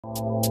Stop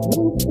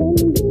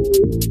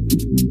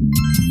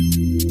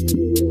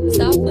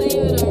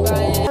playing with them,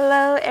 Ryan.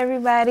 Hello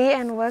everybody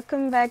and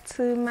welcome back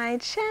to my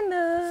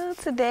channel.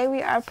 Today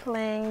we are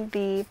playing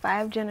the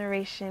 5th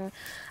generation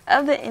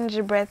of the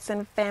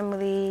INGEBRETSON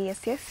family.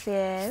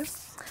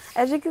 Yes.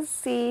 As you can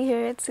see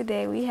here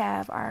today we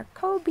have our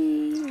Kobe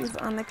who's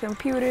on the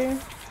computer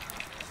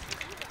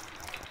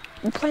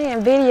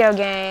playing video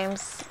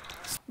games.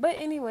 But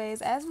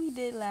anyways, as we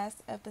did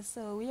last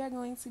episode, we are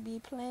going to be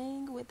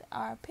playing with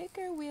our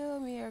picker wheel.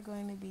 We are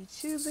going to be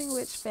choosing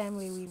which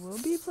family we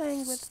will be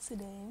playing with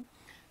today.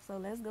 So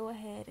let's go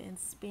ahead and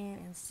spin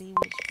and see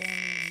which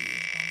family we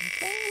is going to be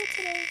playing with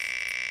today.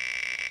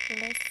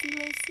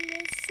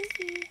 Let's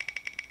see.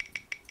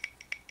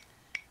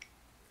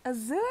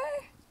 Azure?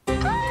 Okay,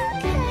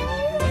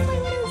 we're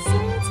playing with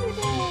Azure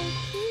today.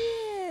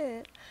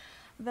 Yeah.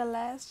 The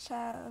last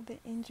child of the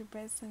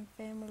INGEBRETSON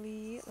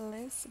family.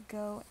 Let's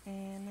go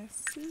and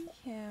see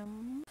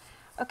him.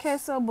 Okay,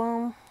 so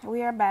boom,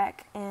 we are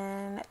back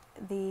in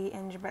the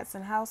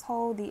INGEBRETSON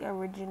household, the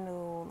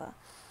original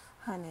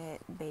 100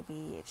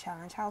 baby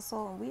challenge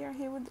household, and we are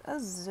here with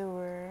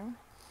Azure.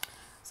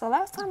 So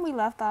last time we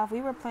left off,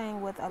 we were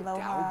playing with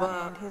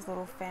Aloha and his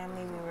little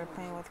family. We were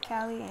playing with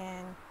Callie,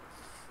 and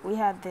we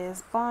had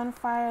this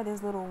bonfire,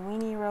 this little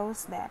weenie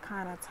roast that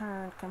kind of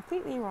turned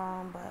completely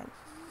wrong, but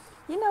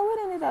you know, it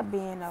ended up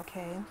being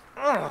okay.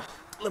 What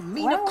I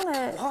want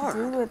to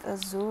do with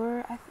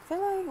Azure, I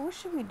feel like, what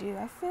should we do?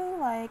 I feel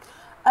like,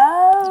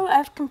 oh,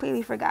 I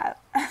completely forgot.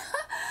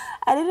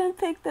 I didn't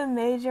pick the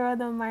major or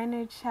the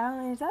minor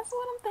challenge. That's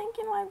what I'm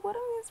thinking. Like, what are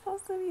we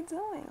supposed to be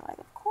doing? Like,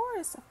 of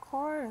course.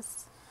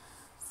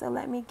 So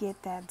let me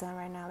get that done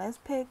right now. Let's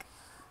pick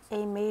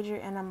a major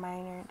and a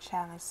minor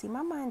challenge. See,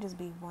 my mind just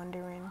be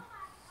wondering.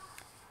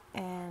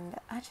 And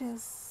I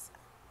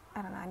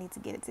don't know, I need to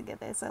get it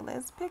together. So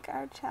let's pick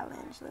our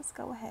challenge. Let's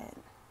go ahead.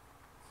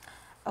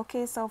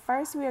 Okay, so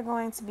first we are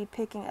going to be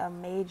picking a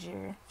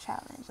major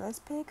challenge. Let's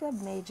pick a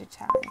major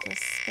challenge.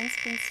 Just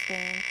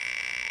spin.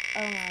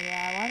 Oh my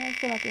god, why do I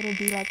feel like it'll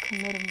be like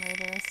commit a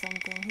murder or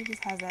something? He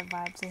just has that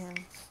vibe to him.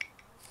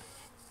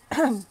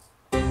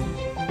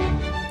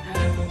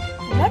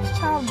 Next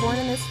child born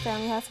in this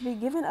family has to be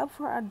given up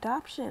for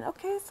adoption.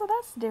 Okay, so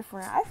that's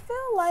different. I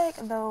feel like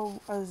though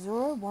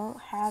Azure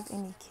won't have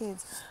any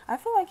kids, I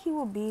feel like he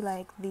will be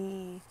like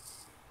the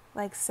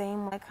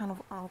same like kind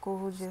of uncle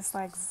who just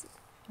like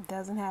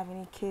doesn't have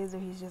any kids, or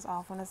he's just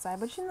off on the side.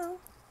 But you know,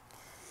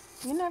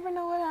 you never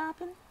know what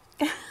happened.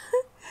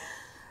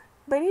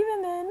 But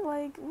even then,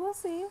 like, we'll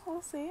see.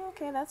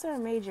 Okay, that's our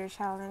major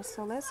challenge.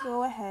 So let's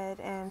go ahead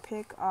and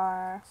pick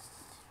our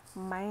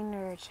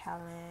minor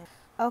challenge.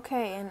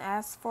 Okay, and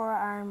as for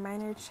our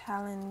minor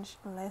challenge,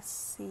 let's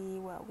see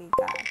what we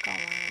got going.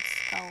 Let's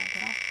go.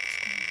 Get off the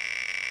screen.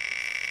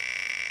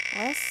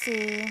 Let's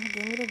see.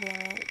 Give me the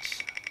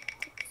damage.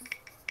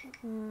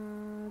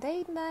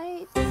 Date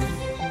night.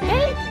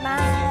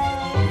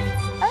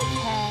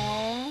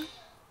 Okay.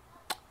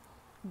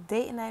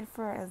 Date night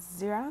for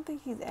Azure. I don't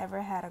think he's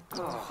ever had a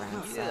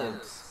girlfriend. So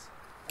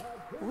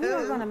we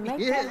are gonna make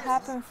that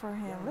happen for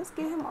him. Let's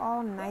get him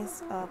all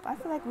nice up. I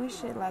feel like we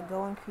should like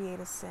go and create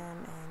a sim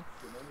and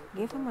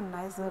give him a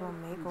nice little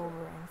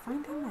makeover and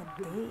find him a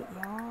date,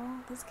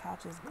 y'all. This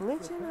couch is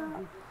glitching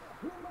out.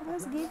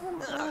 Let's get him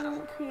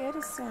create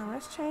a sim.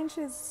 Let's change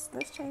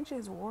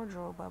his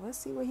wardrobe up. Let's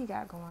see what he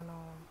got going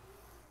on.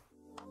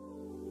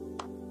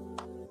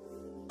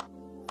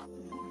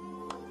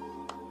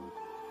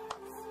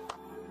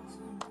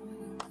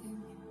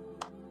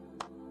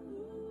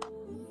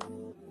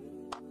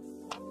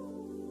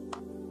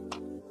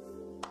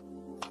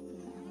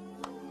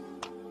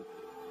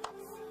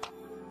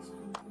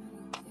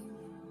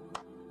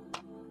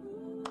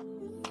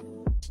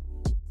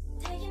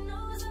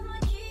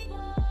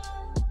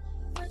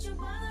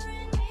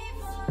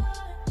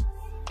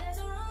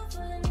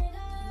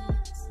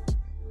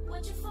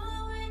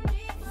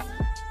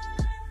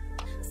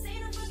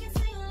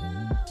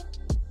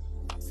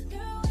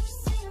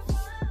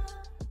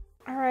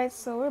 Alright,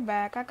 so we're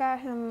back. I got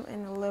him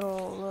in a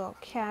little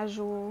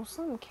casual,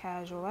 something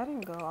casual. I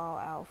didn't go all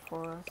out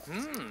for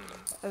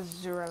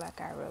Azure like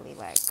I really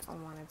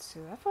wanted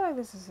to. I feel like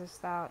this is his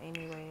style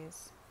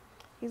anyways.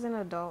 He's an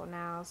adult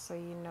now, so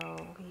you know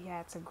he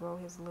had to grow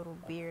his little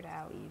beard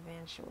out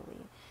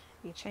eventually.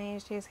 He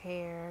changed his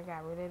hair,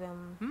 got rid of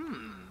them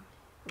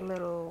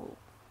little,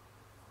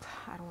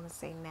 I don't want to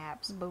say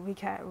naps, but we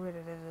got rid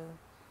of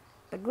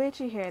the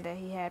glitchy hair that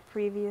he had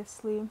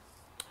previously.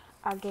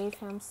 I gave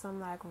him some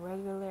like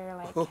regular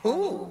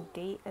casual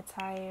date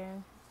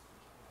attire.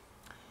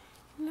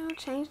 You know,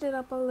 changed it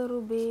up a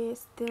little bit.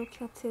 Still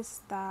kept his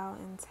style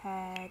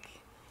intact.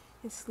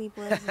 His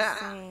sleepwear is the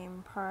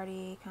same.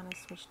 Party kind of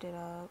switched it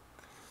up.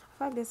 I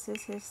feel like this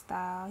is his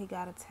style. He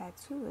got a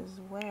tattoo as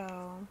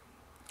well.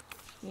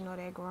 You know,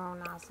 they're grown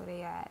now, so they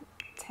got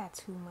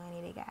tattoo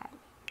money.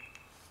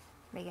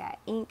 They got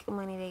ink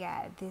money. They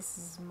got this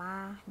is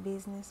my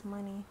business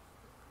money.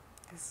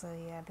 So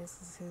yeah, this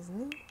is his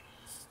new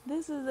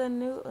This is a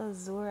new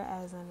Azure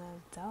as an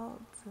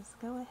adult. Let's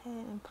go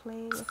ahead and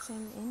play with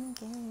him in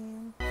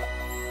game.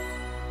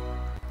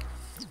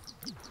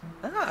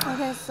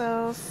 Okay,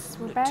 so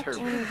we're back in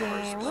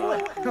game.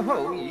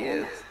 Oh,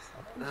 yes.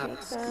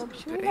 Jacob,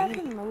 should we have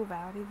him move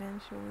out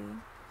eventually?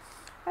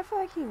 I feel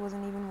like he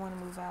wasn't even want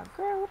to move out.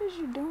 Girl, what is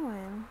you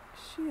doing?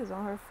 She is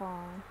on her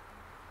phone.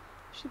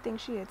 She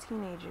thinks she a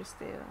teenager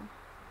still.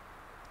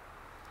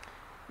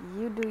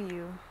 You do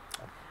you.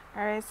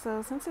 Alright,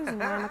 so since it's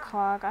 9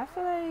 o'clock, I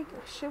feel like,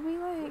 should we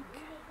like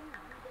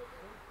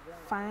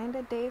find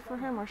a date for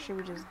him, or should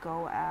we just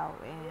go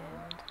out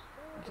and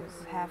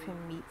just have him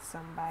meet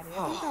somebody?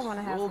 I think I want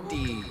to have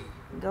him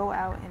go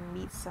out and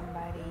meet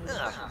somebody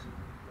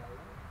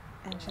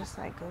and just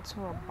like go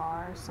to a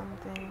bar or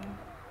something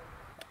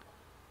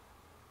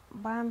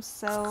by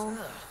himself,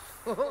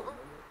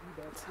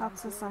 talk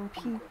to some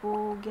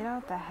people, get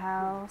out the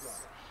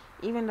house,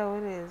 even though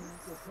it is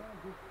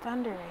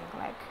thundering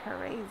like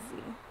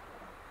crazy.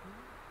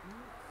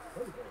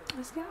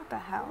 Let's get out the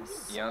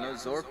house. Stop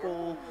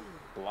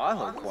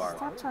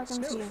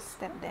talking to your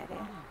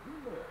stepdaddy.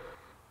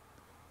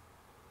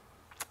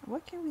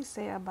 What can we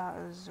say about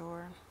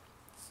Azure?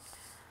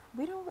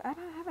 I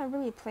haven't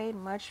really played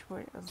much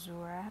with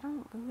Azure. I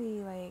don't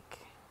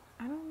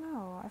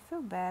know. I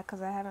feel bad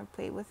because I haven't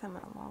played with him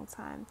in a long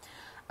time.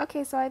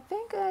 Okay, so I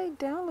think I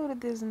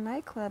downloaded this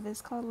nightclub.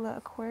 It's called the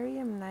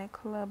Aquarium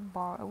Nightclub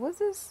Bar. Was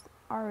this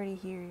already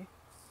here?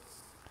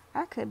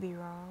 I could be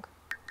wrong.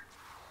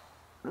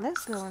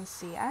 Let's go and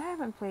see. I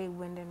haven't played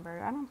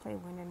Windenburg. I don't play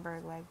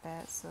Windenburg like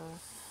that, so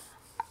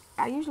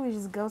I usually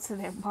just go to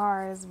their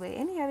bars. But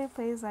any other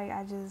place, like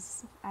I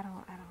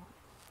don't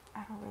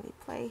really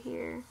play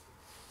here.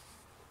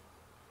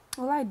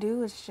 All I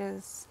do is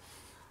just,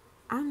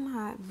 I'm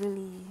not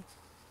really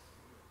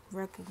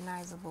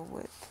recognizable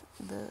with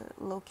the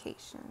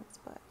locations,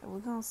 but we're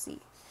gonna see.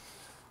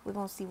 We're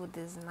gonna see what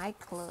this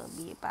nightclub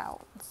be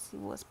about. See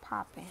what's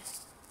popping.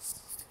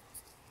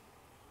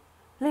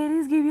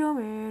 Ladies, give your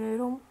man it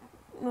on.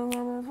 Oh,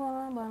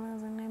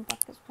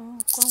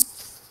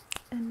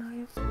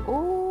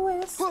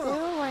 it's still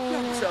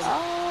raining.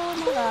 Oh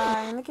my God!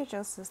 And look at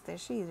your sister.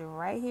 She's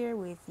right here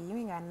with you. You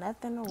ain't got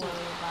nothing to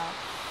worry about.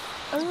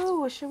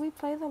 Oh, should we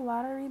play the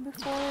lottery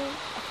before?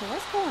 Okay,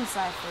 let's go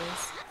inside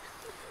first.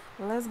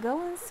 Let's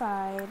go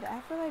inside.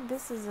 I feel like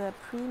this is a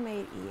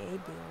pre-made EA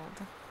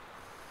build.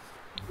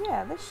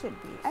 Yeah, this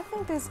should be. I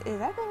think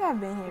I've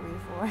been here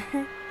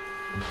before.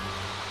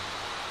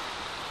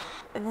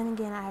 And then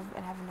again, I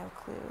have no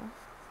clue.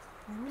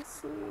 Let me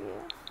see.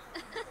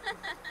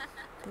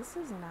 This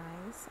is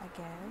nice, I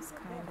guess,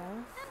 kind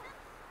of.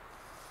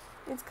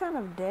 It's kind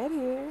of dead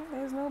here.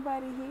 There's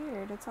nobody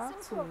here to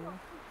talk to.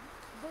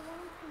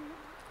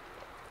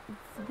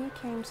 We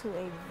came to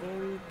a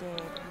very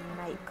dead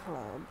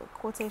nightclub.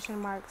 Quotation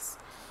marks,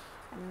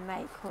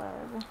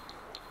 nightclub.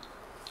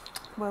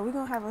 Well, we're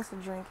gonna have us a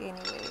drink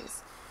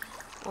anyways.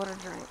 Order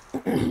drink.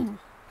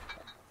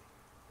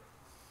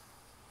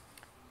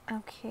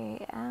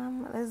 Okay,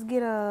 let's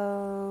get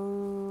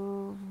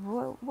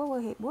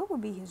what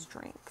would be his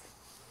drink?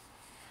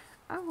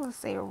 I would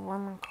say a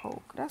rum and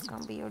coke. That's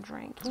gonna be your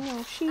drink. You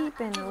know, cheap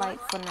and light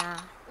for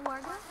now.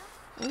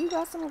 And you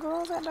got some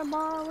girls at the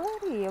bar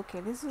already.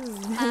 Okay, this is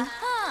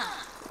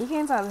you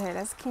can't talk to her.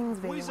 That's King's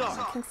baby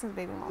mama. Kingston's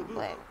baby mama.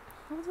 But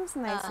who's this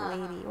nice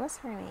lady? What's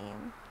her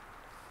name?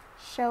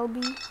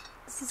 Shelby.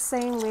 It's the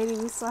same lady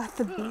we saw at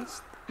the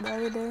beach the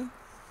other day.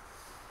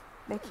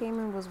 They came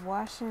and was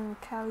washing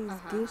Callie's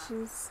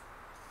dishes.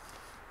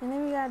 And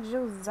then we got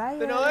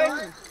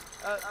Josiah.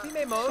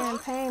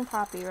 Champagne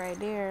Poppy right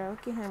there.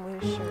 Look at him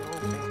with his shirt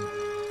open.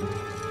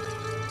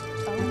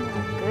 Oh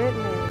my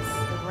goodness.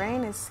 The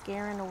rain is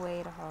scaring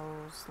away the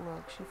hoes.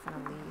 Look, she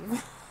finna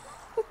leave.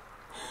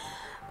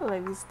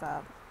 Let me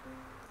stop.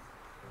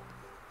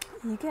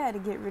 You gotta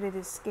get rid of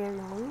this scary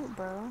mood,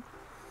 bro.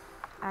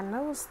 I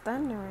know it's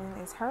thundering.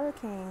 It's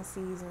hurricane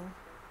season.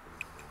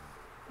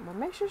 But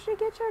make sure she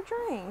get your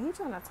drink. He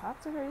trying to talk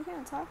to her. You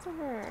can't talk to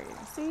her.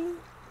 See?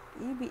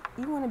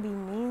 You want to be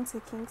mean to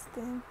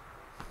Kingston?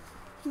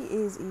 He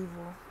is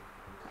evil.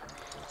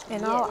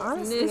 In all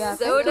honesty, I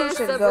think you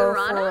should go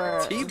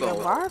for the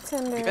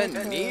bartender.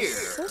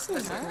 This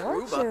is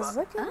gorgeous.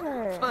 Look at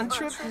her.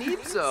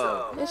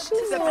 Is she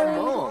married?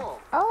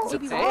 Oh, is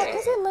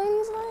it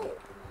ladies' night?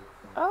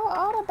 Oh,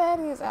 all the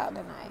baddies out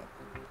tonight.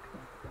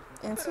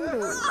 And 2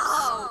 dudes.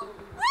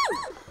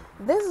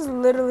 This is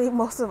literally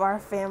most of our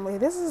family.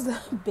 This is the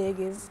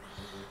biggest.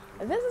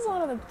 This is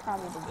one of the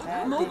probably the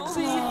bad things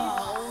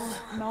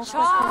most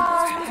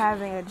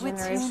having a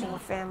generational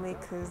family,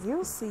 because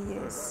you'll see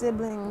your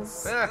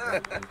siblings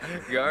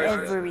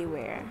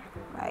everywhere.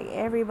 Like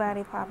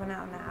everybody popping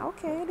out now.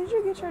 Okay, did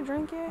you get your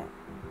drink yet?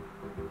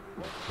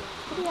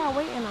 What are y'all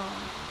waiting on?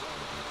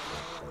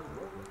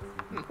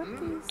 Put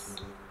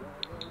these.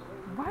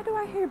 Why do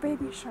I hear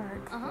Baby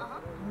Shark?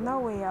 No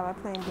way y'all are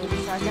playing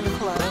Baby Shark in the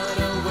club.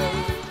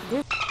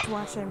 This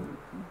watching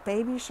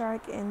Baby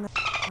Shark in the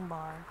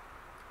bar.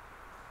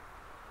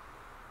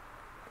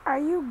 Are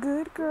you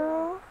good,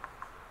 girl?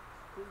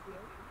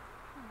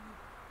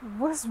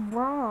 What's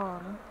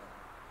wrong?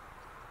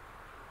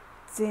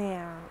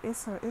 Damn,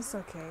 it's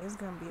okay. It's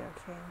gonna be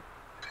okay.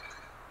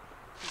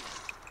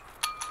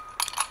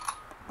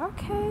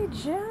 Okay,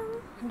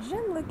 Jim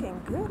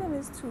looking good in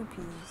his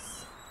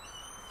two-piece.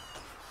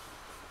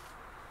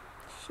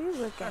 She's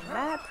looking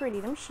mad pretty.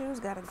 Them shoes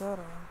gotta go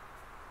though.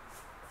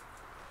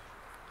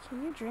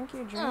 Can you drink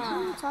your drink? Who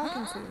are you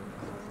talking to?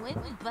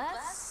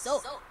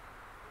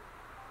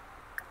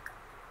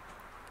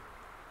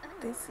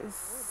 This is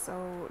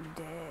so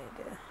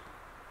dead.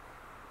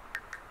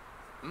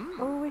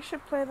 Oh, we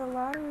should play the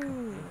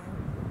lottery.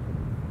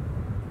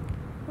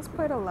 Let's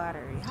play the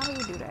lottery. How do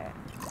we do that?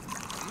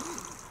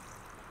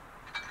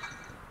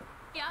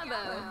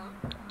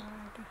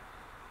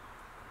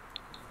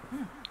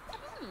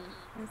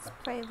 Let's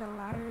play the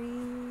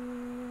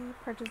lottery.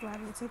 Purchase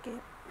lottery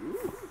ticket.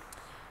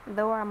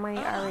 Though our money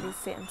already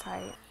sitting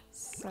tight.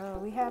 So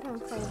we had him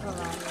play the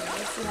lottery.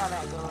 Let's see how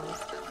that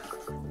goes.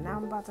 Now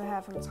I'm about to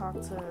have him talk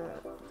to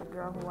the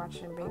girl who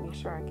watching Baby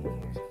Shark in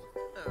here.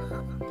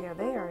 Yeah,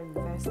 they are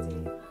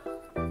invested.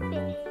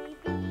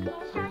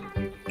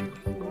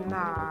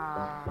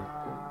 Nah,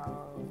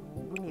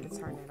 we need to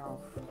turn it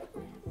off.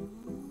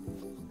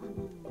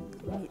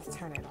 We need to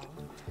turn it off.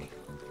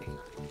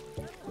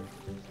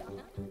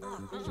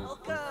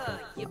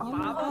 Oh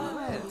my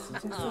God!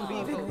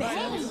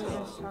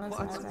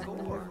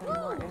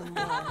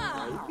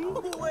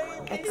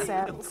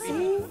 Except,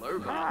 see,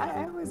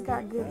 I always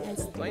got good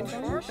instincts. I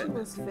knew she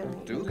was feeling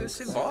it. Let's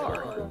turn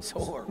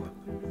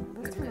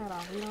that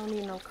off. We don't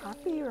need no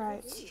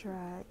copyright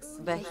strikes.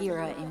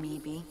 Bahira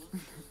Imibi.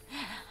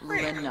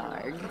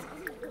 Renard.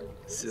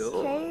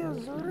 Okay,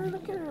 Azura,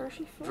 look at her.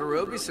 She feels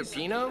Verobi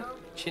Sapino,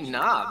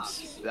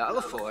 Chinabs,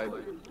 Balafoy,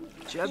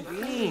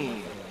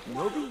 Jabin,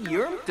 Nobi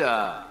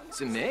Yurmta,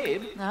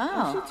 Zimabe.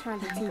 Oh. She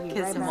turned the TV right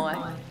Kiss back moi.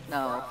 on.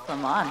 No,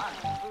 from on.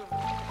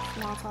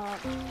 Small talk.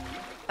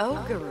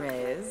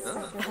 Ogres.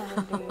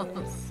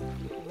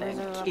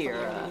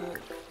 Kira.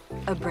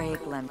 A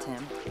break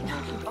lemtim.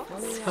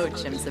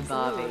 Sochim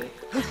Sabavi.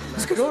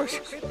 Skadorsh.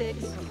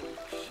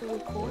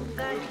 Should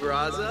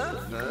Braza,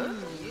 huh?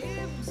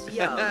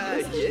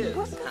 Yes.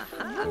 What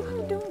are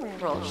you doing?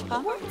 Rolshpa.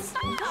 What was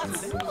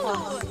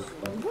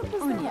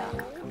that?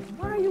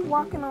 Why are you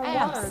walking on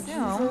water,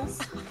 Jesus?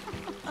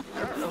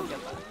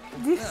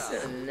 This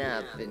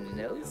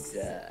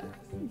Sanapinosa.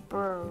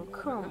 bro,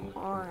 come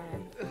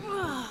on.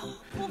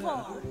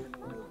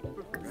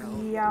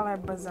 Y'all are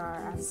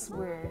bizarre, I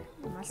swear.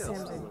 My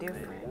Sims are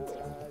different.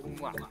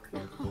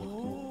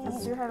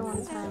 Azure had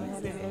one time and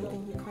had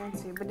everything he planned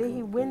to, but did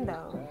he win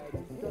though?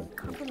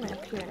 Compliment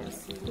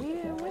appearance. He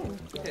didn't win.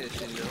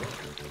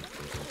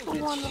 Who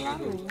won the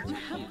lottery?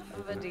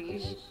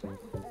 Vadish.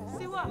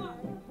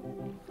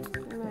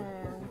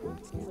 Man.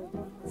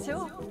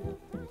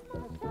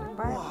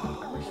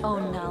 Oh,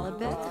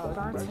 Nalabit.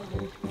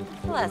 Bartender.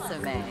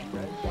 Blessame.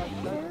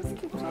 Let's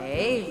keep talking.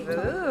 Hey,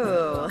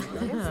 boo.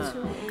 It's 2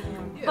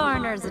 a.m.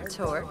 Barner's a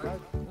torque.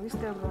 We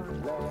still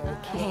going.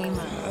 Came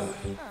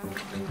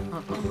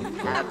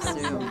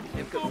Absum.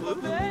 Can't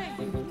believe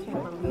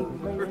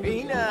it.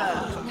 Marina.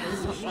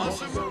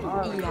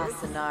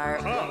 Yasanar.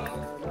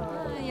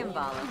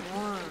 Yambala.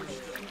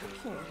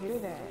 Can't hear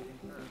that.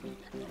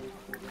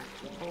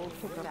 Oh,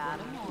 pick up.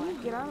 Can you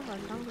get out of our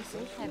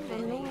conversation?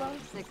 Vanilla?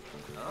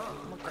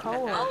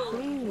 Makoa,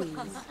 please.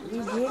 We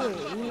get it.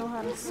 We know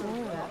how to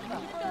swim.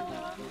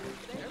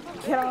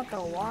 Get out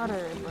the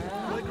water,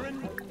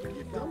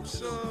 bro.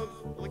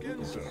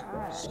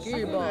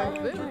 Ski ball,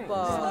 big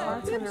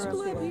ball.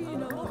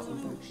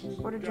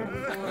 What a drink.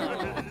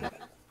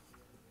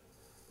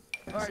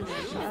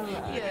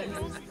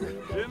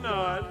 You're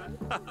not.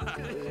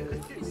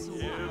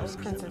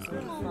 Princess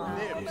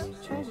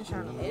change the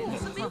channel.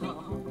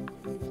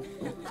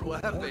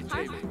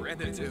 Clapete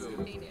Brenatu.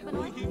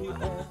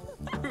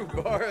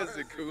 Rubara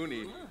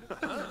Zakuni.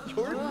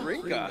 Jordan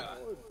Rinka.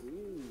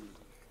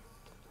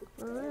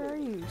 Where are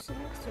you? Sit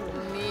next to her.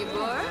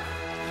 Mibor?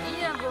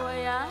 Yeah,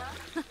 boya.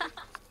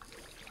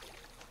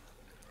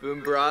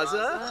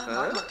 Boombraza,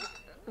 huh?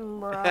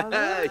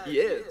 Braza.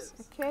 Yes.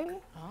 Okay.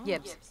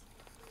 Yips.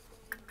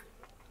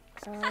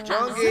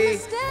 Jongi.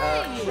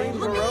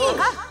 Shrimp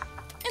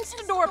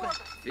Insta Dorba.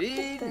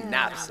 Feed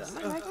Napsa. I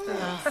like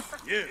that.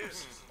 Yes.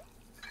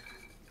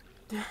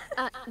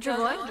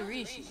 Dravoy?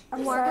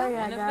 I'm sorry I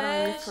got on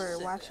you for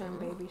watching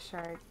Baby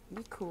Shark.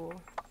 Be cool.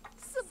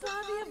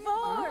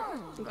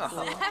 Be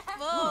cool.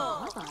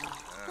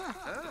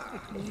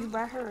 Did you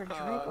buy her a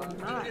drink or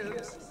not?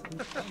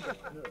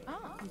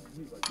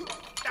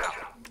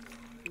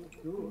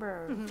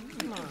 Bro,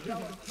 come on.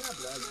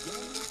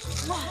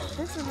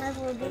 This reminds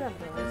me a bit of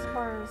though, as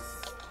far as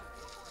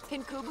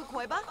Kinkubu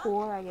Koiba?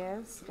 pool, I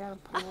guess. Got a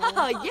pool.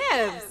 Oh,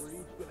 yes.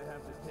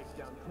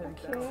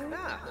 Okay.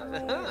 I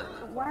mean,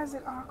 why is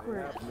it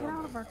awkward? Get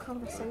out of our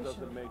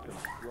conversation.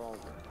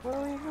 Where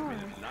are we going?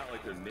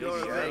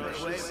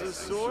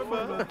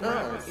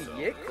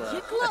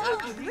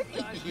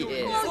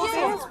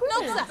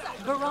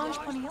 Barrage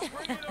Pony.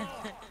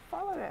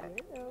 Follow that.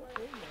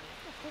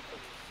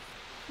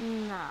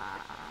 Nah.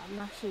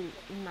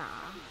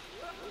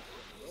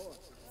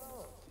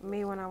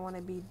 Me when I want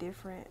to be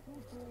different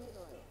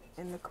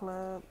in the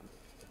club.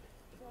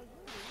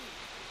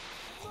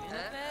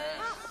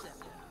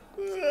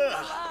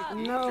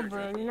 No,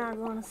 bro, you're not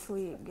going to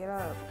sleep. Get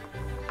up.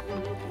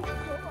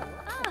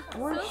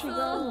 Where'd she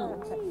go?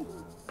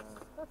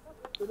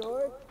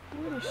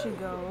 Where did she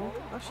go?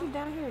 Oh, she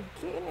down here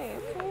getting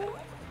it, okay?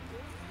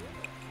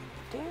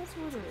 Dance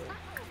with her.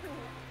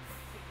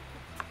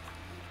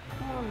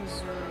 Come on,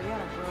 Missouri. You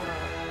gotta grow up.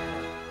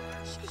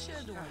 She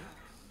should do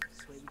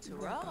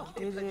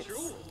Digits.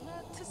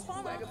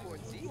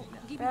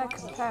 it. Bad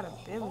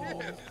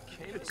compatibility.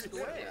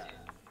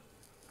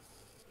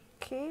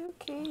 Okay,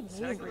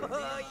 neighbor.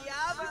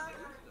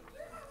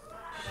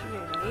 She a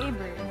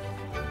neighbor.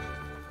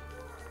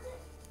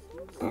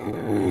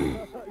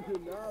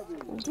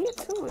 Get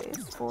to it.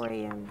 It's 4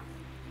 a.m.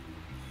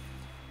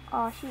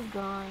 Oh, she's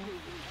gone.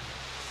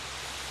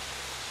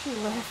 She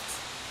left.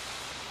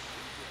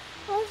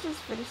 Let's just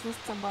finish this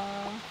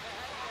tomorrow.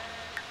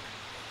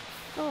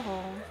 Go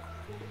home.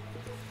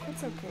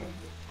 It's okay.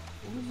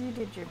 You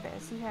did your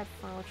best. You had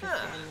fun with your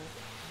family.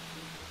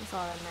 That's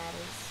all that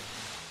matters.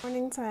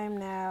 Morning time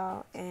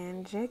now,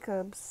 and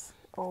Jacob's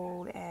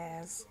old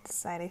ass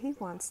decided he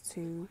wants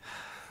to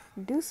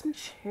do some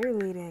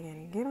cheerleading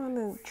and get on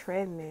the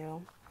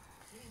treadmill.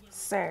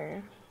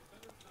 Sir,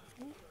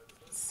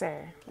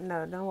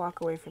 no, don't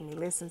walk away from me.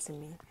 Listen to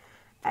me.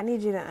 I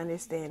need you to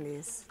understand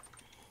this.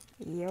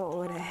 Your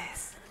old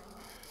ass.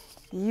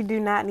 You do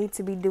not need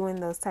to be doing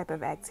those type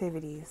of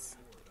activities.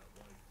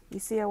 You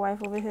see your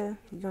wife over here?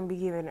 You're going to be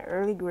given an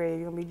early grade.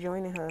 You're going to be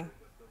joining her.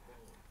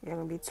 You're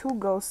going to be 2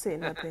 ghosts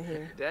sitting up in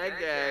here. Dag.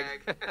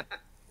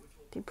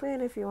 Keep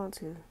playing if you want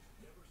to.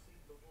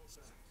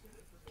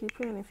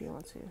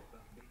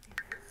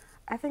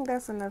 I think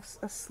that's enough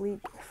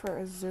sleep for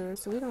Azure,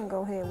 so we're going to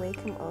go ahead and wake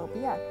him up.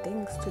 We got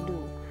things to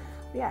do.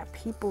 We got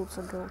people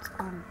to go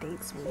on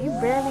dates with. You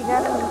barely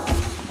got any...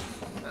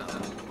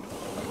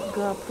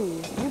 Girl,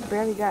 please. You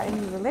barely got any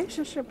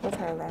relationship with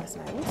her last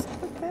night. What's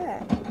up with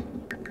that?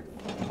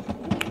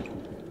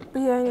 But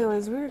yeah,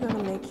 anyways, we're going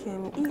to make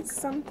him eat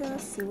something.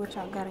 Let's see what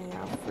y'all got in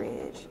y'all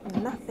fridge.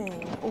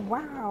 Nothing.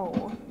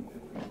 Wow.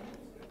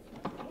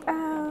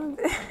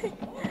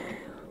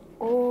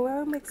 Oh,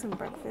 I'll make some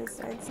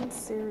breakfast, eggs and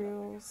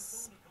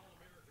cereals.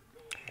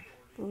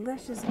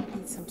 Let's just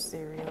eat some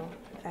cereal,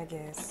 I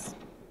guess.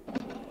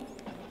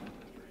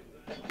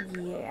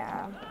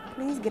 Yeah.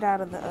 Please get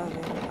out of the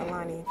oven,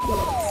 Alani.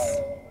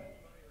 Please.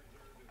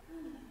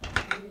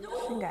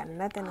 She got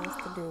nothing else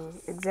to do.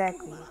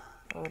 Exactly.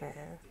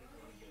 Whatever.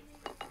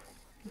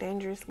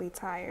 Dangerously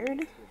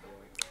tired.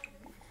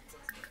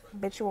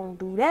 Bet you won't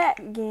do that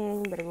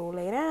again. You better go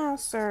lay down,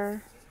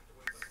 sir.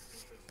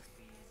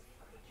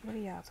 What are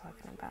y'all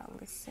talking about?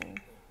 Listen.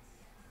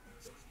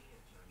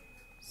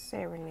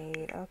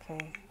 Serenade.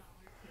 Okay.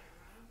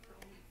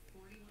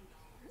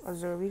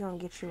 Azure, we gonna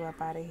get you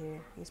up out of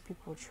here. These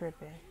people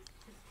tripping.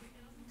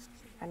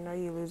 I know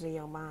you losing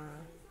your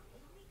mind.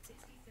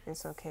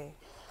 It's okay.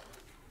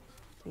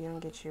 We gonna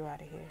get you out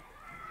of here.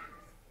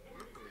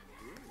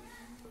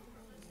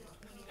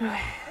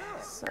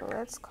 So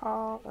let's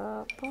call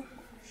up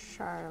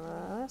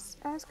Charlotte. Let's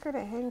ask her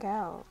to hang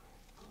out.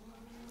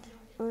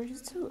 Or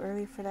is it too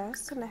early for that?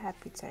 Let's send a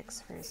happy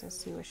text first and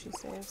see what she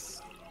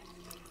says.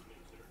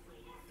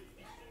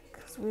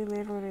 Because we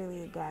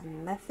literally got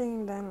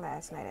nothing done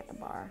last night at the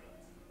bar.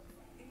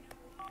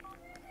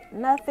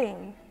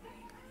 Nothing.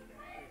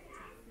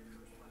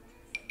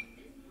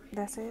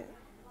 That's it.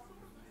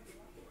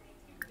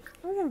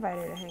 We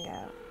invited her to hang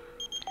out.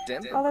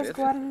 Oh, let's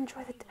go out and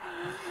enjoy the...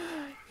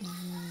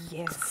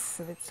 Yes,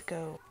 let's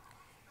go.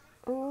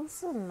 Oh, this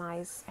is a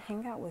nice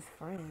hangout with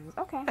friends.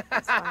 Okay,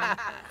 that's fine.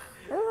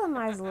 This is a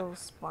nice little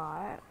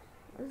spot.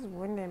 This is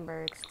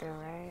Windenburg still,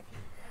 right?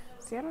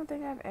 See, I don't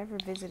think I've ever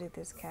visited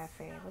this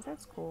cafe, but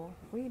that's cool.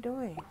 What are you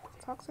doing?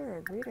 Talk to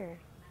her. Greet her.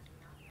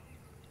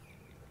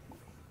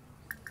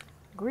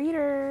 Greet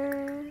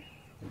her.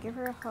 Give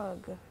her a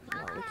hug.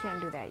 No, we can't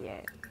do that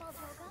yet.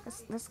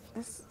 Let's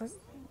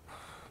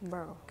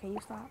bro, can you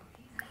stop?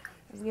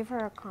 Let's give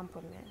her a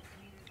compliment.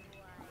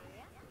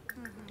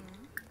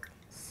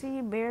 See,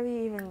 you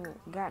barely even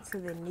got to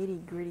the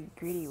nitty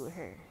gritty with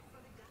her.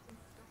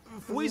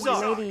 The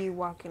lady you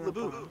walking up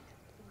on.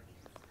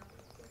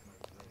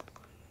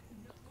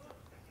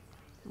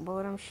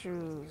 Boy, them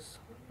shoes.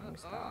 Let me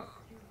stop.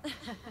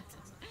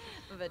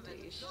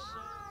 Vadish.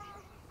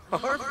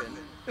 Orphan?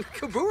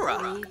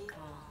 Kabura?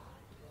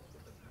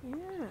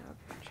 Yeah,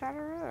 chat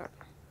her up.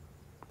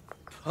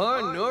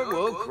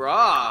 Norwo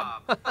Grob.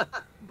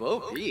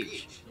 Bo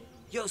Beach.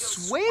 Yo,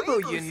 Swabo,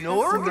 you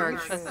Norg?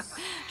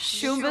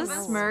 Shumba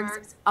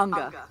Smurgs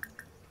Unga.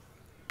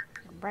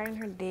 Brighten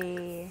her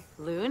day.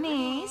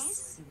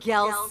 Loonies.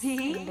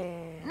 Gelsey. And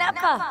then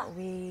Nappa.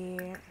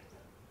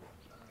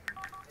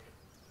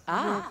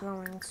 we're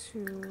going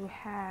to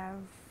have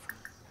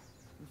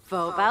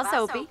Vobal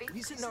Soapy.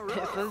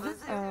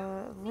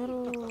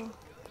 little...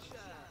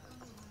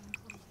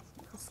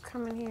 Let's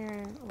come in here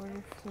and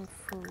order some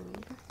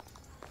food.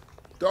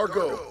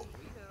 Darko.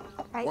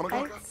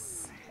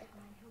 Ice.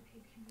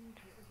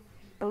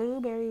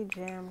 Blueberry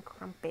jam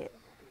crumpet.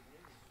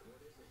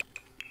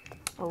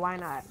 Well, why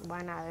not?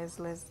 Why not?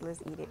 Let's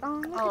eat it.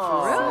 Oh,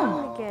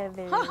 look at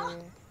them sitting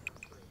together.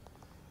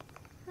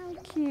 How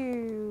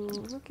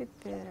cute. Look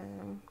at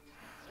them.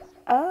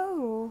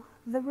 Oh,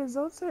 the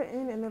results are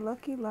in and the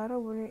lucky lotto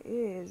winner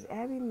is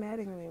Abby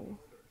Mattingly.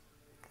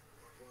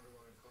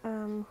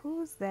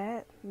 Who's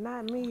that?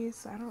 Not me,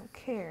 so I don't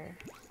care.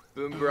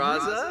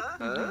 Boombraza?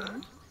 Huh?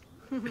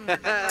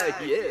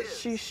 Yes.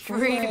 She's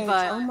Free strange.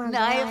 but Oh my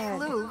Naya god.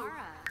 flew.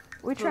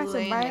 We tried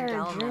to buy her a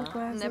Galma, drink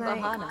last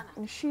Nebahana. night,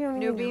 and she don't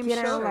New even beam get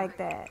out show. like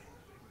that.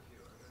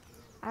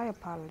 I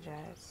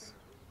apologize.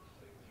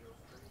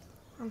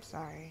 I'm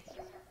sorry.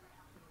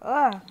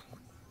 Ugh.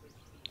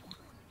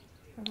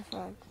 What the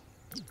fuck?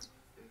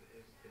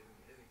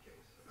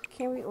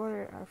 Can we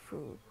order our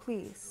food,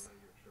 please?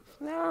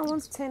 No,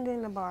 one's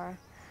tending the bar.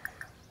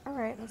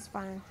 Alright, that's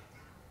fine.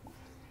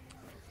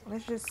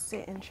 Let's just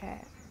sit and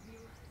chat.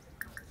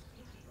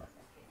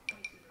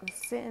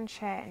 Let's sit and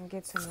chat and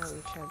get to know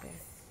each other.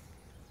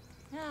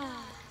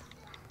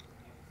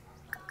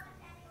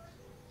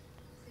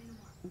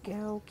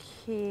 Go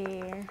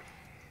kid.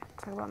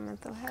 Talk about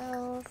mental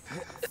health.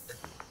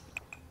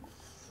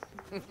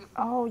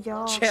 Oh,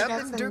 y'all.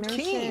 Chapman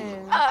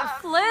Durkeen.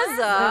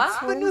 Flizza.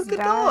 Twins Banuka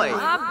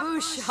died.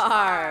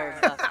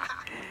 Bouchard.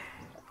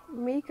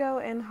 Miko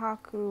and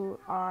Haku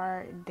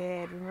are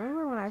dead.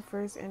 Remember when I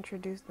first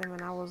introduced them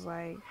and I was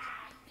like,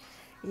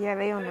 yeah,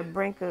 they on the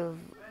brink of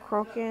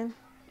croaking?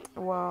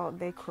 Well,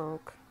 they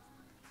croak.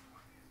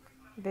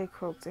 They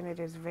croaked and it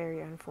is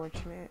very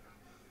unfortunate.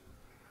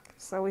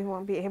 So we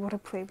won't be able to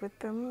play with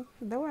them.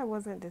 Though I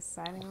wasn't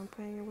deciding on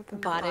playing with them.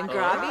 Bot and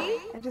Grobby?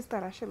 I just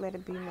thought I should let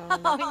it be known.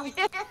 Oh,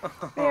 yeah.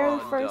 They are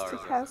the first to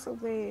pass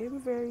away.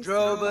 I'm very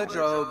sorry.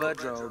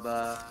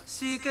 Droba.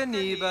 Sika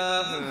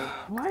Niba.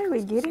 Why are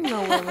we getting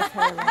nowhere with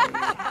her?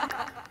 Like,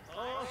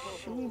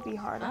 should we be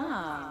hard on her?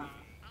 Ah.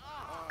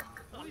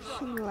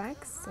 She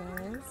likes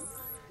us.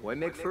 Why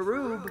make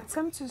Faroob?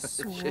 Come to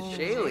swoon.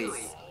 Shashali.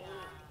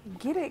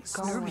 Get it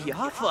going.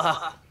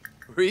 Snurbiafa.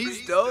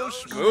 Risto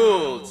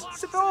Schmools.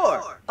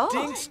 Sador. Oh.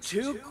 Dinks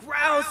to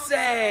Grouse.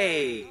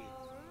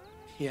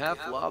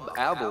 Yaflob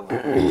Abel.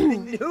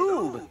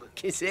 Noob.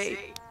 Kisse.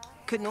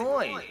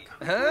 Kanoi.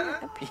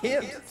 Huh?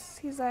 Him.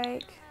 He's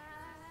like,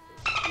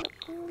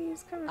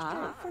 he's coming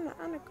straight from the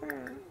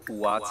underground.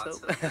 Watso.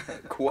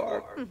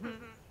 Quark.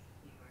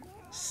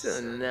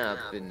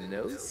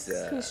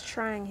 Sonapinosa. He's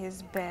trying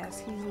his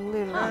best. He's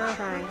literally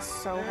trying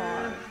so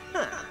hard.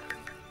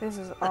 This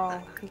is all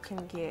he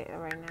can get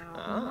right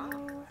now.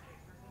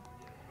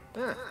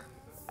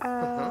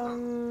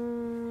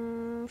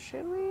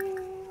 Should we?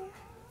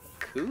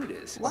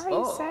 Kudos. Why are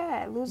you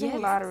sad? Losing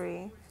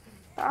lottery.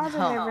 The odds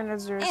are never in a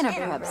zero. And a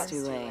perhaps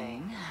too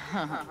late.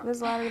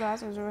 This lottery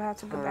loss will have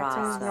to go back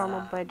to his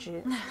normal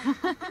budget.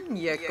 Don't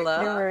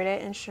Yekla. worry,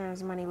 that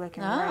insurance money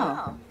looking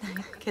right. Oh.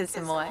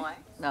 Kissamoy.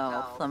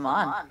 No,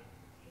 Flamon.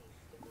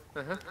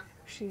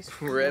 She's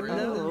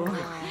Redno.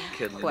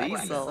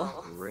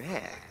 Quetzal. Khaleesi.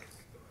 Wreck.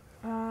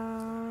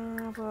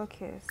 a little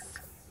kiss.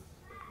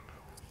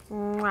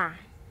 Mwah.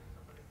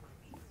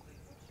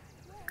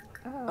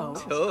 Oh.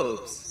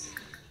 Topes.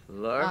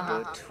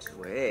 Larva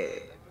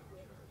Twig.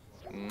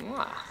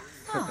 Mwah.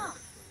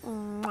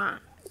 Mwah.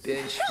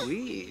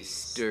 Benchwee.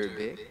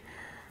 Sturbic.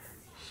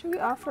 Should we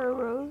offer a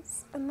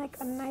rose and like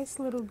a nice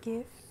little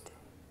gift?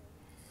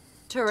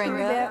 To Turinga.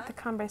 that the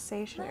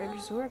conversation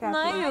urges Zur got the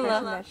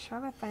impression that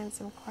Charlotte finds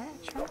him quite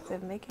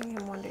attractive, making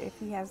him wonder if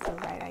he has the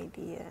right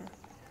idea.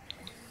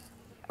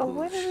 Oh,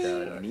 what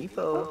are we?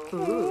 Nifo.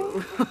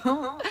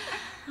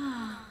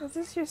 Is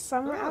this your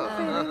summer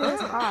outfit? It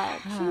is hot.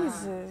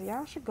 Jesus,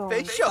 y'all should go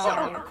Facial.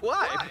 inside.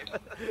 Quite.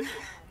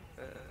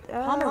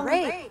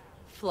 Pomeray.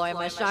 Floy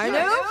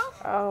Masharno.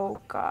 Oh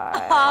God!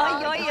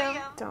 Oh,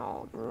 yo.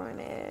 Don't ruin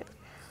it.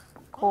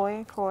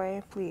 Koi,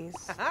 please.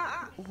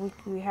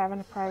 We having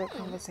a private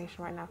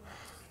conversation right now.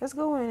 Let's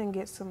go in and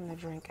get something to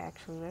drink.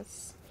 Actually,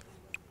 let's.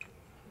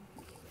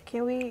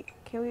 Can we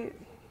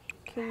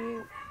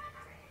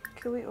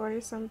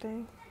order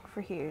something for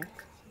here?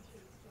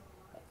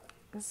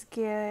 Let's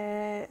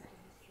get.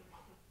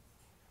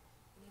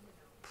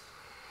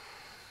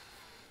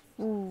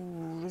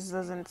 Ooh, this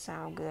doesn't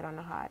sound good on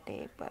a hot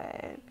day,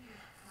 but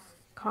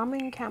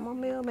calming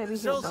chamomile, maybe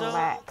he'll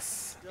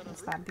relax and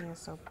stop being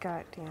so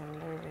goddamn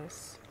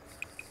nervous.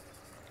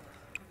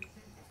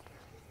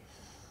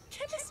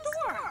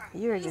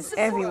 You're just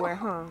everywhere,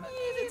 huh?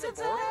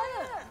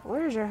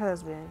 Where's your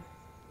husband?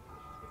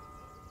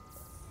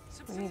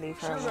 Let me leave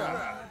her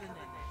alone.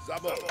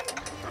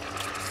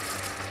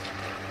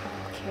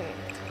 Okay.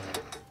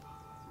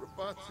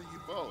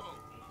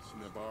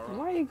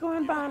 Why are you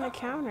going behind the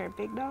counter,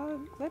 big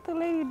dog? Let the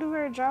lady do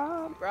her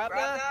job.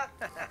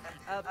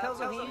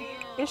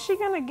 Is she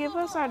gonna give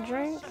us our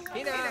drink?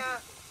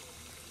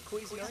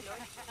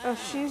 Oh,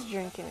 she's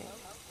drinking it.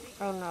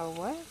 Oh no,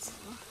 what?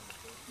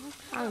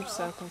 I'm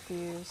so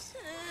confused.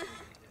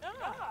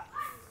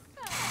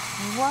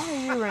 Why are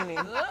you running?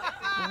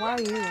 Why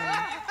are you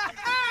running?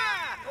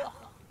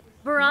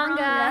 Baranga.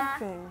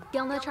 Reacting.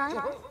 Gilna chart.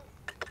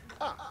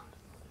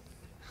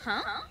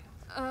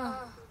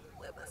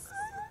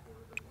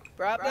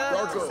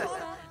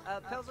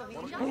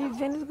 The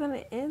event is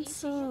gonna end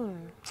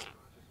soon.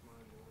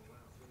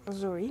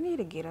 Zuri, you need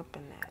to get up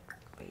in that.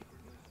 Wait.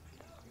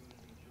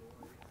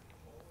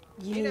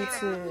 You need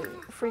to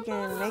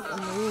freaking make a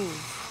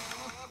move.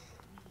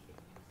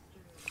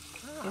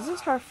 Is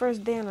this her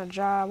first day on a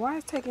job? Why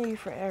is it taking you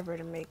forever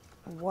to make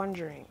one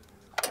drink?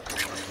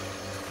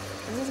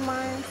 Is this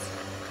mine?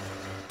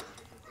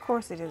 Of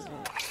course it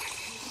isn't.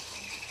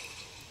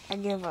 I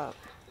give up.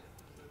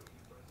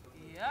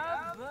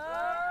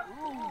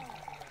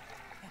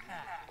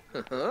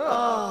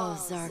 Oh,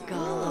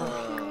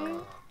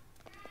 Zargala.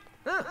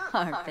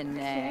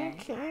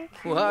 Harpene.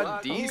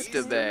 What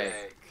distabe?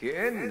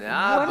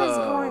 What is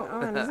going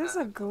on? Is this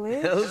a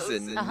glitch? Hills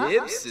and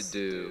nibs to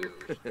do.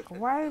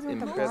 Why isn't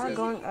the bar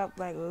going up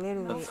like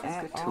literally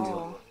at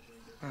all?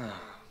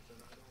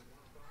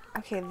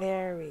 Okay,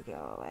 there we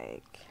go.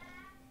 Like,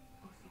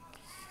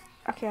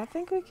 okay, I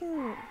think we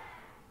can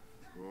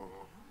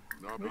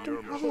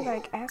probably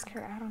like ask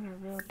her out on a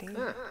real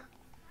date.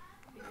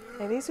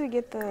 At least we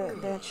get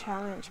the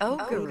challenge.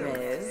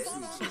 Ogres.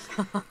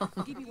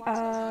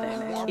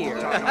 Here.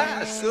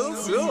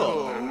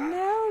 So.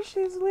 No,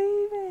 she's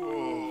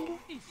leaving.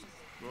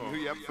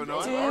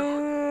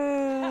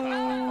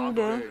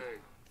 Dude.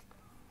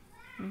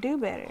 Do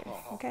better,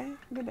 okay?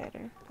 Do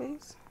better,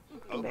 please.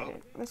 Do better.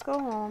 Let's go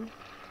home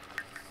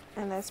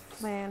and let's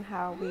plan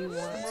how we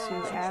want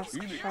to ask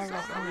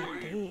Charlotte on a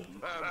date.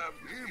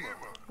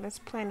 Let's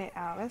plan it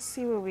out. Let's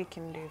see what we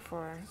can do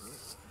for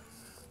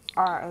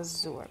our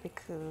Azure,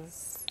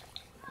 because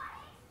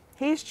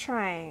he's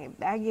trying.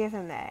 I give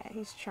him that.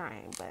 He's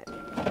trying, but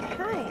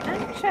hi,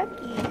 I'm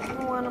Chucky.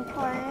 You wanna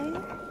play?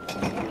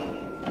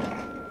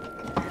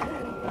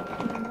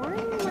 Good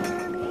morning,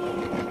 Mommy.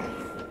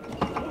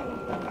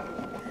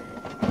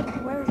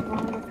 What is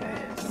wrong with her?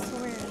 I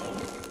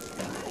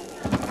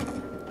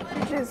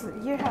swear.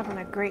 You're having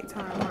a great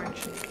time,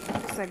 aren't you?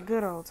 It's a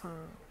good old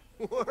time.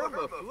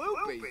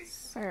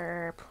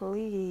 Sir,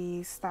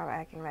 please stop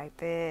acting like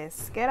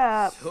this. Get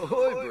up.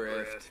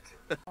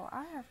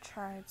 I have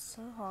tried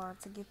so hard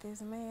to get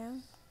this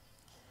man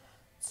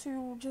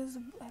to just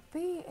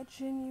be a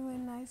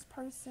genuine, nice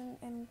person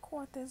and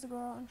court this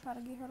girl and try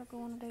to get her to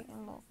go on a date,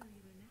 and look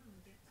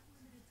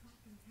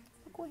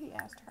what he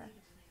asked her.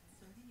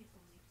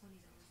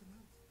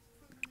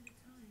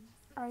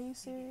 Are you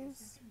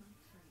serious?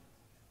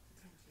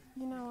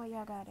 You know what,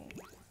 y'all got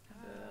it.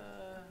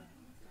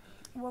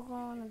 We'll go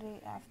on a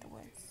date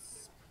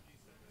afterwards.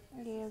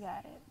 You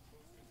got it.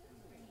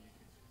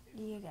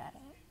 You got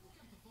it.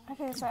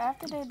 Okay, so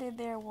after they did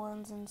their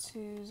ones and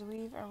twos,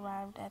 we've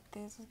arrived at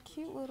this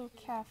cute little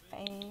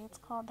cafe. It's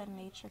called the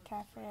Nature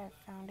Cafe. I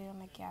found it on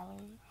the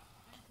gallery.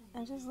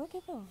 And just look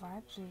at the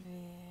vibes of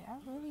it. I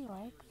really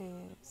like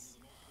this.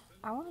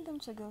 I wanted them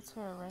to go to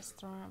a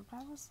restaurant,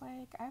 but I was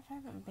like, I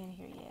haven't been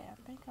here yet. I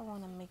think I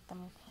want to make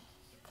them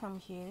come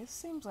here. This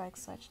seems like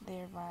such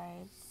their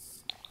vibe.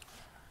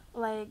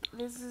 Like,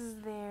 this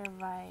is their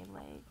vibe.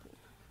 Like,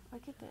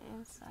 look at the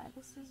inside.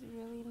 This is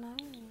really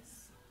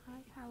nice. I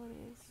like how it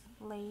is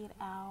laid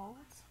out.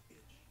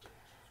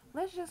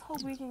 Let's just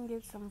hope we can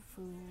get some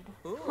food.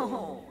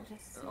 Oh,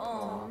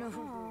 no.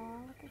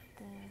 Look at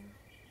them.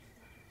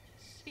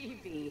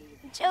 Chibi.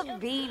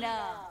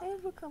 Chabina.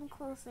 They've become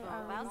closer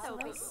already, so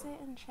let's sit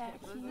and chat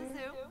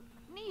here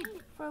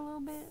for a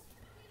little bit.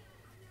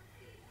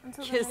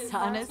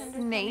 Kisanis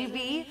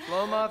Navy.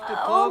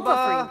 Oh,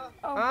 brother.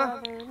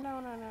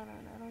 No.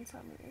 Don't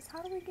tell me this.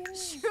 How do we get in?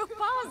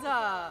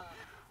 Shrupaza.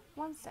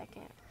 1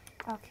 second.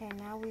 Okay,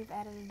 now we've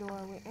added a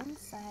door. We're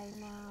inside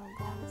now.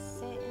 Going to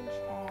sit and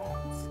chat.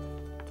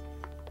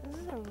 This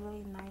is a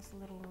really nice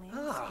little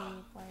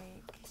landscape.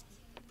 Like,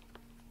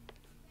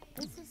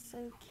 this is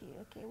so cute.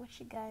 Okay, what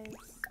you guys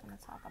gonna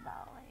talk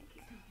about?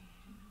 Like,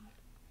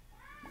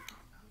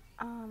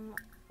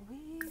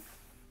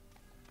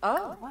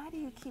 why do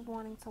you keep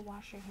wanting to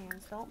wash your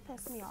hands? Don't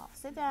piss me off.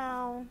 Sit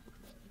down.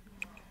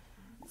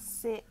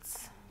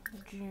 Sit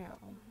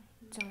down.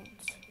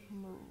 Don't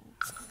move.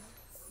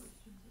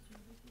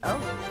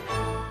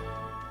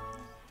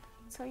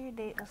 Tell your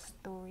date a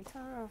story.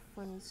 Tell her a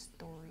funny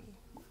story.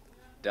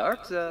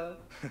 Darkza.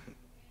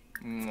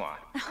 Mwah.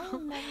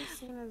 I've never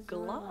seen a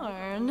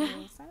Glarn. like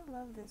this. I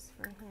love this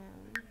for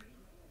him.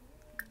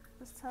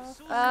 Let's tell a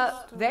funny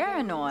story.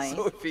 Veranoi.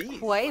 Sophie.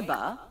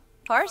 Hueba.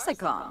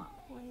 Parsicon.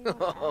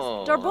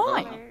 Oh.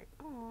 Dorboy.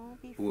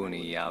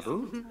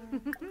 Wuniyabu.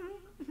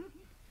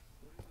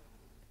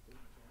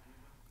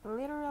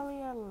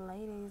 Literally a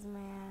ladies'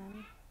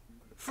 man.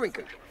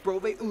 Frinker.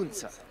 Brove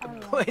unsa.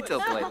 Pleto.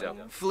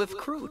 Flif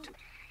Kroot.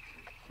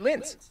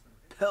 Linz.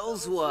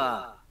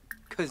 Pelzwa.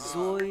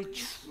 Kazoy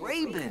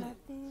Traben.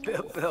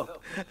 Bip.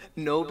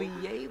 Nobi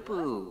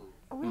Yebu.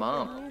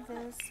 Mom.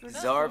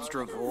 Zarb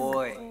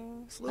Stravoy.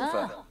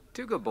 Slufa.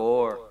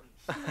 Tugabor.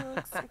 She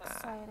looks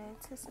excited,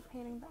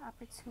 anticipating the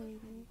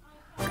opportunity.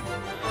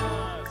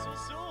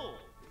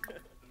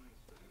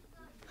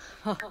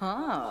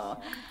 Oh,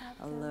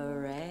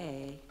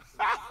 Lorray.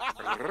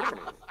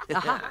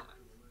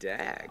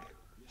 Dag.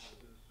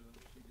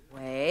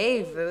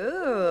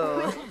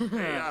 Wavoo.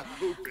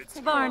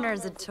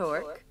 Barner's a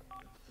torque.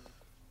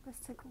 Let's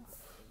take a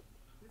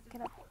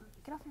get up.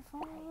 Get off your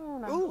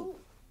phone. Ooh.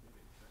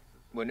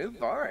 Wanu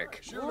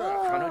Varek.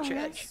 Whoa, Chrono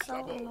that's Chech. so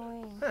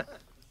annoying.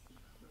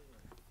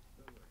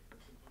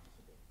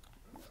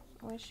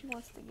 When she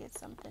wants to get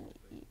something to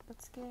eat,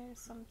 let's get her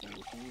something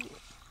to eat.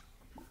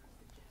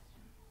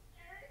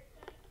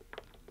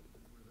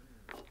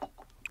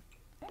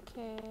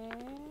 Okay,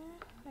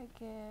 I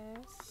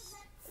guess.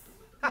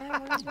 Man,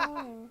 what are you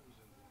doing?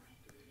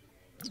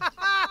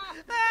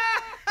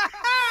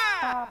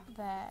 Stop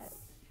that.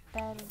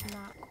 That is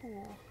not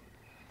cool.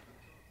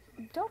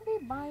 Don't be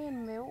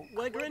buying milk.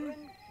 Legrin?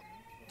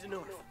 De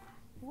North.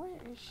 Where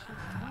is she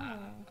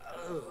going?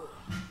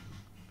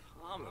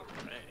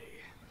 Okay,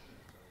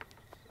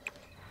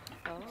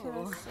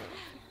 Oh, let's see.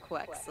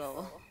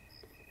 Quexel.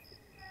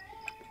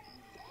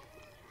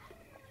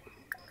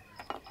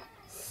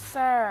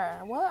 Sir,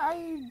 what are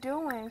you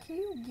doing? Can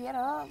you get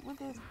up with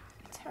this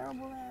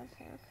terrible ass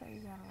haircut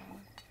you got on?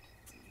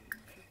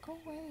 Go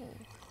away.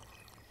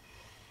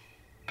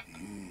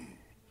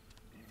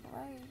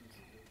 Like,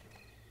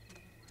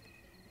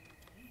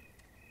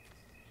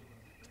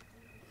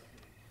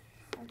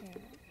 okay.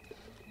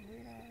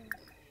 Weird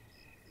ass.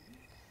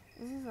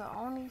 This is the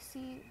only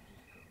seat.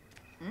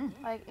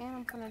 Like, and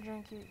I'm gonna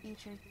drink you, eat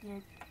your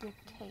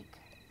cake.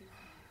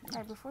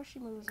 Alright, before she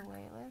moves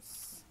away,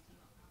 let's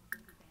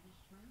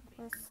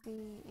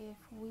see if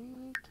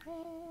we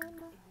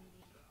can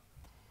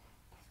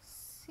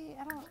see.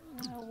 I don't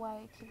know why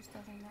it keeps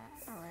doing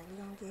that. Alright,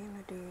 we're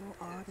gonna do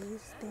all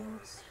these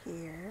things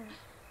here.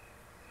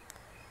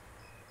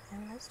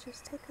 And let's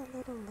just take a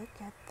little look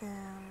at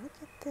them. Look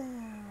at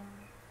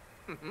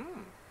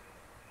them.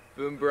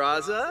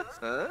 Boombraza?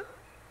 Huh?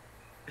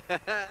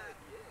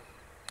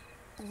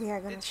 We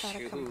are gonna try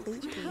to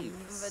complete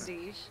these.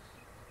 Vadish.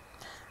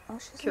 Oh,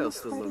 she's in a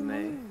Kills the flirty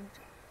LeMay.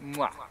 mood.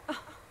 Mwah.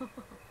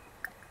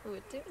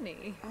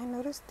 Utuni. I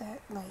noticed that,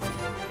 like,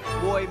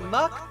 Boy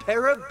muck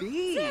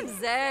parabee.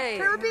 Zay.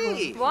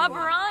 Parabee.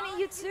 Wabarani,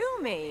 you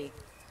to me.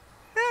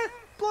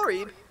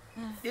 Blorib.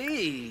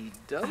 Yee,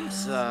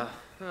 Dosa.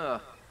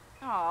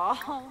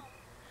 Oh.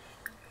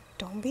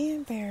 don't be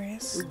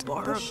embarrassed.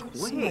 Mubarak Let's show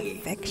some way.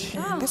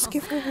 affection. Let's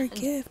give her her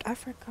gift. I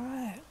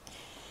forgot.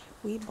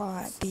 We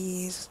bought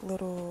these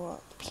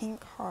little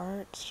pink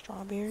heart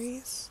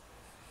strawberries,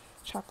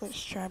 chocolate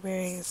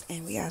strawberries,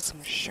 and we got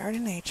some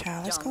Chardonnay,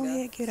 child. Let's go Jonga. ahead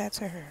and give that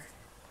to her.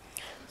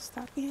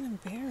 Stop being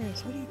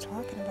embarrassed. What are you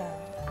talking about?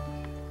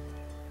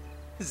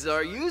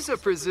 Zaryuza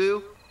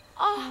Prazu.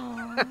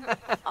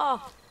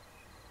 Oh.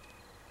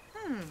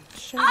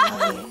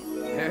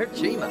 Chardonnay.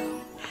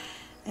 Erjima.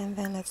 And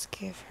then let's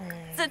give her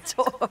The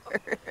torp.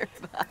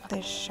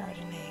 this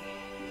Chardonnay.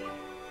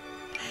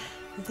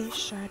 This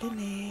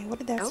Chardonnay. What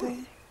did that say?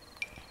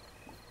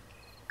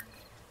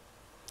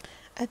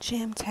 A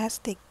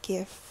jamtastic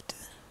gift.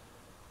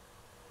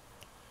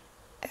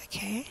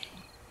 Okay.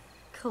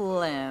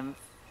 Clem.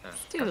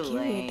 Give her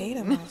a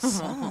data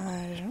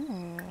massage.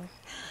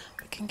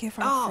 We can give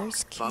our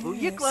first kiss. Babu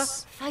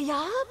Yikla.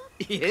 Fayab?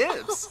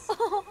 Yips.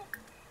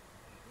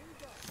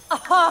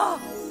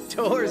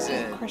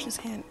 Torzin. Crush his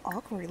hand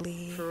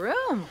awkwardly.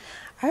 Room.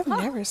 I've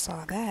never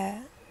saw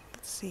that.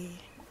 Let's see.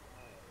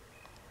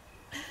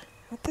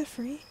 What the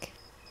freak?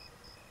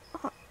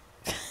 Oh.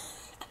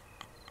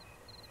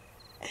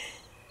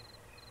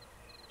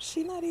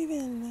 She not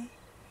even.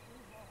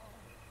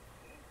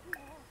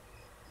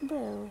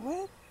 Bro,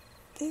 what?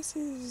 This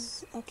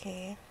is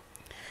okay.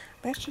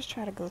 Let's just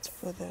try to go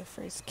for the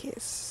first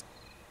kiss.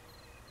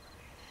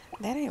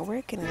 That ain't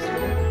working as well.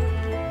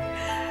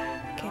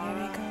 Okay, there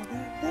we go.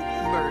 Look.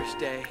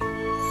 Birthday.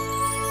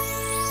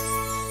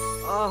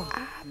 Oh,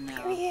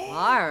 Period.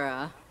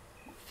 Lara.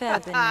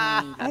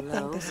 Febinine. I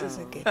think this is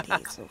a good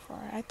date so far.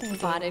 I think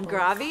Von they're and both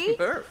Gravi?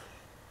 Burf.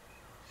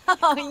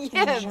 Oh,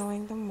 yes.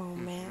 enjoying the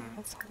moment.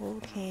 Let's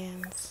hold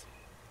hands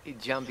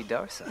Jambi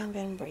Darsa. and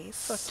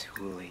embrace.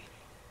 Fatuli.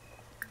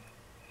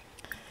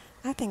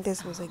 I think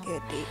this was a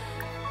good date.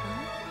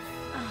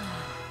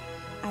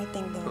 I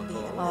think there'll be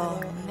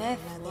another and another.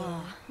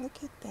 Mefla.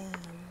 Look at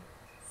them.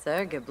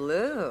 Serge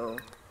Blue.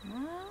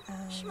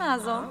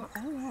 Schmazel.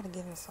 I don't know how to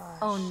give massage.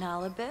 Oh,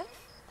 Nalabeth.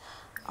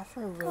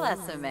 Offer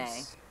Klesame.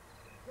 rose.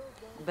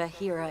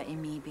 Bahira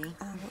Imibi.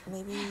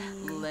 Maybe.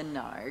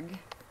 Lenarg.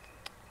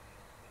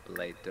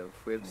 Lato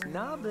Fwibs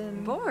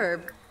Nobbin.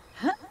 Borb.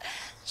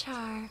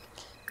 Char.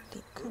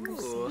 Deep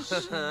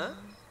conversation.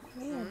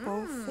 They are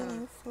both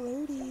feeling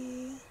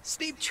flirty.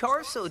 Steve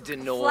Charso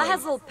Denoy.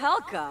 Flazzle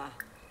Pelka.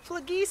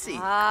 Flagisi.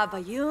 Ah,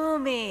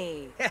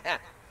 Bayumi.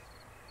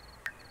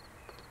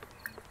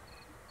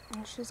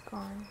 Oh, she's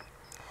gone.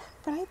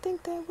 But I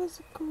think that was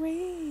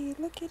great.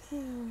 Look at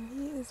him.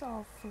 He is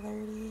all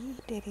flirty. He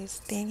did his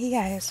thing. He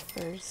got his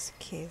first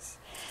kiss.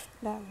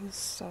 That was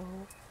so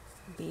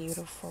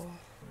beautiful.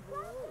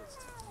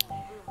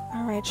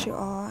 Alright, right, you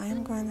all,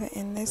 I'm going to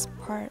end this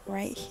part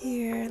right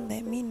here.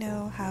 Let me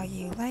know how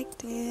you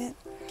liked it.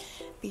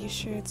 Be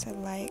sure to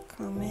like,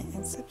 comment,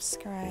 and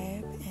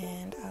subscribe,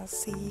 and I'll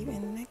see you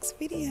in the next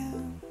video.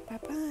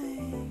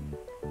 Bye-bye.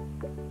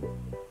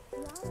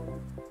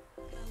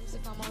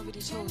 If I'm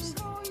already chosen,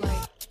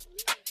 like,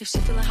 if she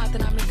feeling hot,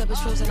 then I make that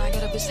bitch frozen. I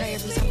get a bitch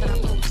tired every time that I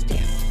post.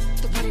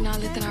 Damn, the party not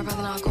lit, then I'd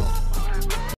rather not go.